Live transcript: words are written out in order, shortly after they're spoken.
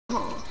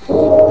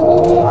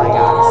Oh my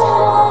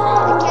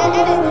God. I can't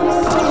edit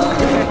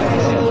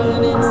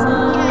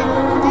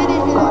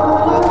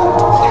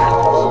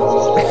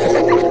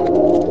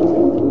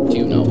Do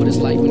you know what it's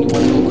like when you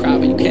want to go cry,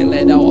 but you can't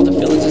let out all the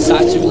feelings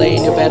inside you? Lay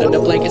in your bed under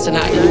blankets and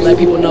hide, and you let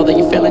people know that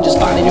you're feeling just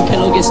fine. And your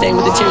pillow gets stained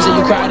with the tears that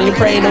you cried, and you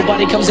pray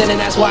nobody comes in, and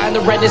that's why. And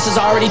the redness is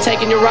already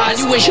taking your eyes.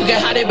 You wish you could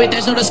hide it, but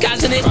there's no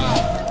disguising it.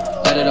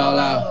 Let it all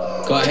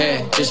out. Go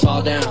ahead, just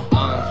fall down.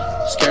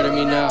 Scared of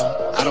me now.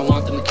 I don't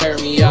want them to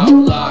carry me out.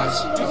 Lies,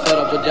 I'm filled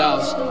up with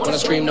doubts. When I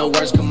scream, no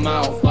words come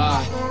out.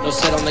 Why? No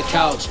sit on the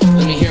couch.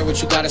 Let me hear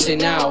what you gotta say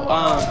now.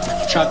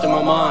 Trapped in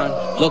my mind.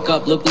 Look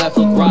up, look left,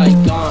 look right.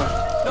 Gone.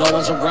 No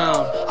one's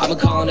around. I've been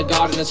calling to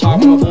God and it's hard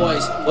with my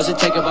voice. What's it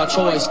take about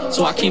choice?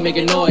 So I keep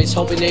making noise,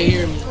 hoping they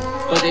hear me,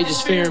 but they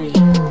just fear me.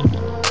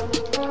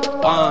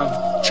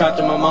 Trapped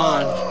in my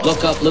mind.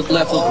 Look up, look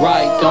left, look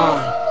right.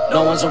 Gone.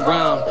 No one's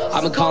around.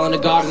 I've been calling to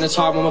God and it's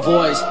hard with my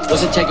voice.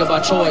 What's it take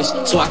about choice?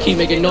 So I keep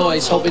making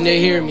noise, hoping they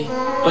hear me,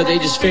 but they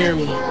just fear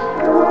me.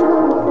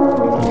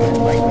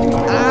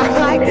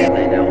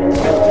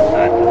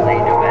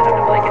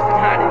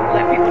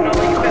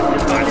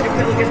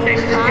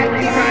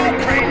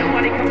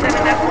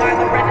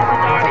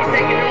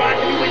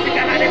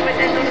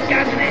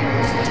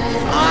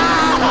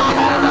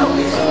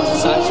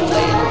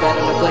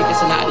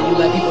 You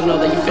let people know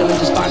that you're feeling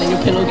just fine, and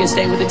your pillow gets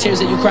stained with the tears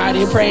that you cried, and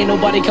you're praying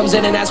nobody comes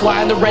in, and that's why.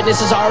 And the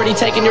redness is already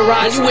taking your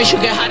eyes. You wish you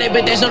could hide it,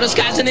 but there's no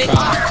disguising it.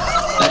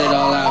 Let it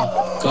all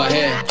out. Go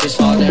ahead, just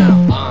fall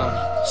down.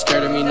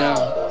 Scared of me now.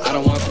 I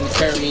don't want them to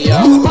carry me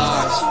out.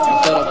 Lies,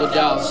 I'm filled up with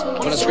doubts.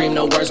 When I scream,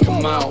 no words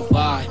come out.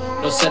 Why?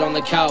 No sit on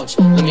the couch.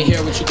 Let me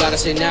hear what you gotta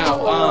say now.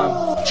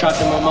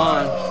 Trapped in my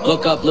mind.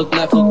 Look up, look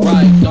left, look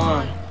right.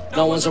 Gone.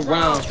 No one's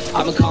around.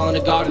 I've been calling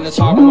to God and it's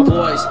hard with my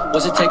voice.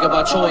 What's it take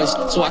about choice?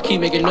 So I keep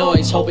making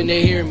noise, hoping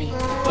they hear me,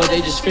 but they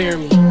just fear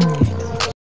me.